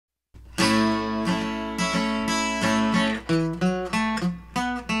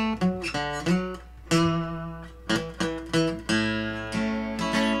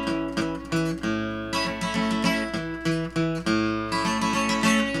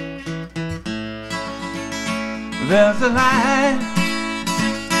There's a light,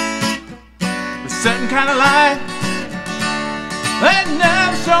 a certain kind of light that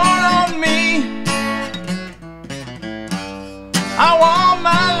never shone on me. I want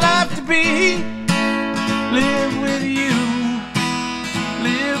my life to be live with you,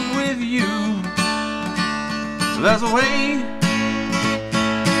 live with you. There's a way,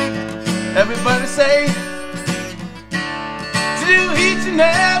 everybody say, to do each and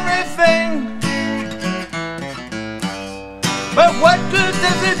everything. But what good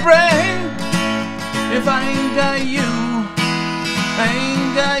does it bring if I ain't got you? I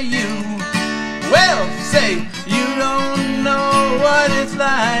ain't got you. Well, say you don't know what it's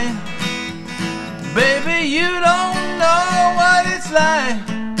like, baby. You don't know what it's like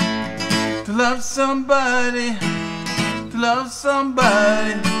to love somebody, to love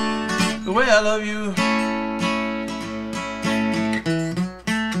somebody the way I love you.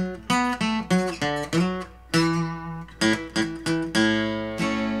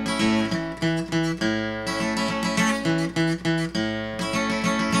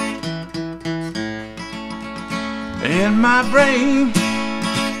 In my brain,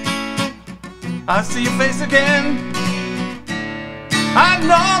 I see your face again. I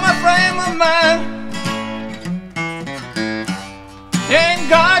know my frame of mind. Ain't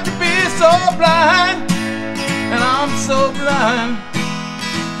got to be so blind, and I'm so blind,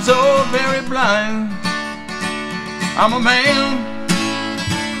 so very blind. I'm a man,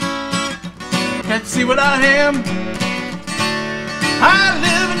 can't see what I am. I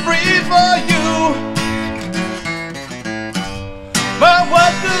live and breathe for you. But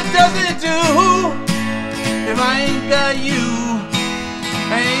what good does it do if I ain't got you?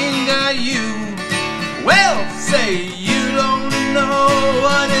 I ain't got you. Well, say you don't know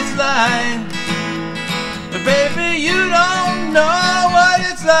what it's like, baby. You don't know what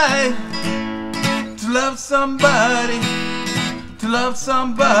it's like to love somebody, to love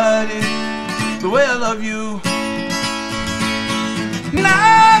somebody the way I love you. No,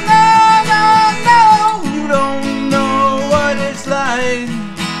 no, no, no, you don't know what it's like,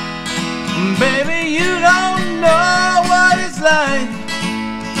 baby. You don't know what it's like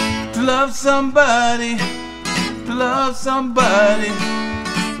to love somebody, to love somebody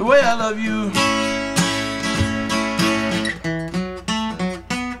the way I love you.